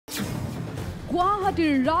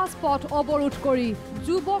গুৱাহাটীৰ ৰাজপথ অৱৰোধ কৰি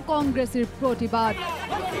যুৱ কংগ্ৰেছীৰ প্ৰতিবাদ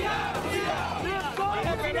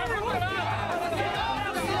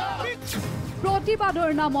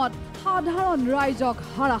প্ৰতিবাদৰ নামত সাধাৰণ ৰাইজক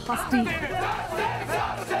হাৰাশাস্তি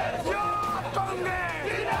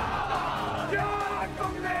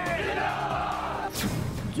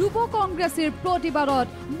যুৱ কংগ্ৰেছীৰ প্ৰতিবাদত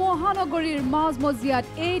মহানগৰীৰ মাজমজিয়াত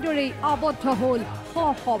এইদৰেই আবদ্ধ হ'ল শ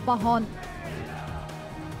শ বাহন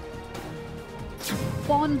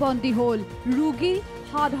পণবন্দী হ'ল ৰোগী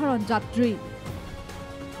সাধাৰণ যাত্ৰী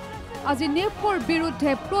আজি নেপকৰ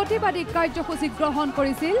বিৰুদ্ধে প্ৰতিবাদী কাৰ্যসূচী গ্ৰহণ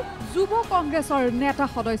কৰিছিল যুৱ কংগ্ৰেছৰ নেতা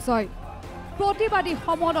সদস্যই প্ৰতিবাদী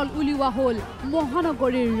সমদল উলিওৱা হ'ল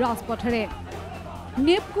মহানগৰীৰ ৰাজপথেৰে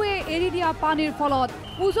নেপকোৱে এৰি দিয়া পানীৰ ফলত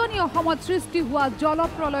উজনি অসমত সৃষ্টি হোৱা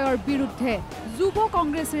জলপ্ৰলয়ৰ বিৰুদ্ধে যুৱ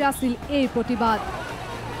কংগ্ৰেছৰ আছিল এই প্ৰতিবাদ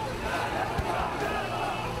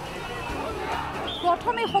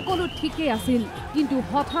প্ৰথমে সকলো ঠিকেই আছিল কিন্তু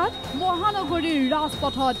হঠাৎ মহানগৰীৰ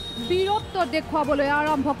ৰাজপথত বীৰত্ব দেখুৱাবলৈ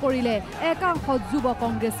আৰম্ভ কৰিলে একাংশ যুৱ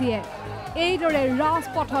কংগ্ৰেছীয়ে এইদৰে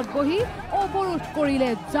ৰাজপথত বহি অৱৰোধ কৰিলে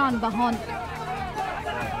যান বাহন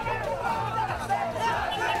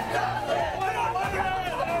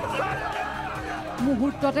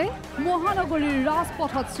মুহূৰ্ততে মহানগৰীৰ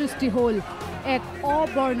ৰাজপথত সৃষ্টি হ'ল এক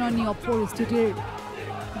অবৰ্ণনীয় পৰিস্থিতিৰ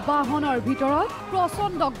বাহনৰ ভিতৰত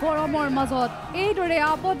প্ৰচণ্ড গৰমৰ মাজত এইদৰে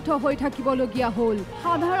আবদ্ধ হৈ থাকিবলগীয়া হ'ল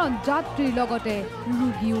সাধাৰণ যাত্ৰীৰ লগতে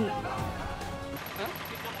ৰোগীও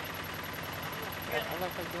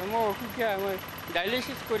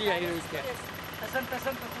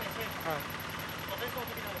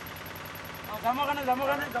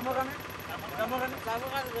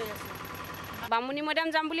বামুনি মৈদাম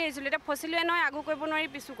যাম বুলি আহিছিলোঁ এতিয়া ফচিলোৱে নহয় আগু কৰিব নোৱাৰি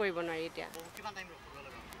পিছু কৰিব নোৱাৰি এতিয়া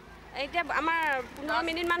আমাৰ 15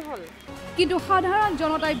 মিনিটমান হ'ল কিন্তু সাধাৰণ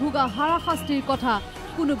জনতাই ভোগা হাৰাশাস্তিৰ কথা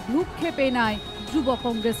কোনো ভ্ৰূক্ষেপেই নাই যুৱ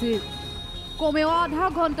কংগ্ৰেছীৰ কমেও আধা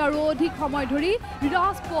ঘণ্টাৰো অধিক সময় ধৰি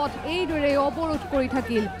ৰাজপথ এইদৰে অৱৰোধ কৰি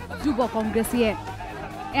থাকিল যুৱ কংগ্ৰেছীয়ে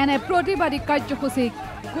এনে প্ৰতিবাদী কাৰ্যসূচীক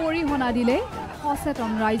গৰিহণা দিলে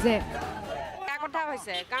সচেতন ৰাইজে কথা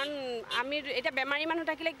হৈছে কাৰণ আমি এটা বেমাৰী মানুহ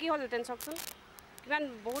থাকিলে কি হ'ল তেন চাওকচোন কিমান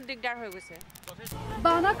বহুত দিগদাৰ হৈ গৈছে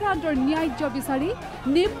বানাক্ৰান্তৰ ন্যায্য বিচাৰি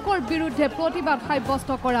নেপকৰ বিৰুদ্ধে প্ৰতিবাদ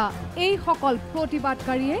সাব্যস্ত কৰা এইসকল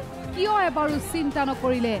প্ৰতিবাদকাৰীয়ে কিয় এবাৰো চিন্তা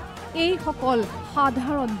নকৰিলে এইসকল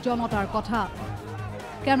সাধাৰণ জনতাৰ কথা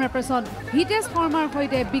কেমেৰা পাৰ্চন হিতেশ শৰ্মাৰ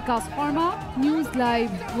সৈতে বিকাশ শৰ্মা নিউজ লাইভ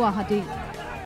গুৱাহাটী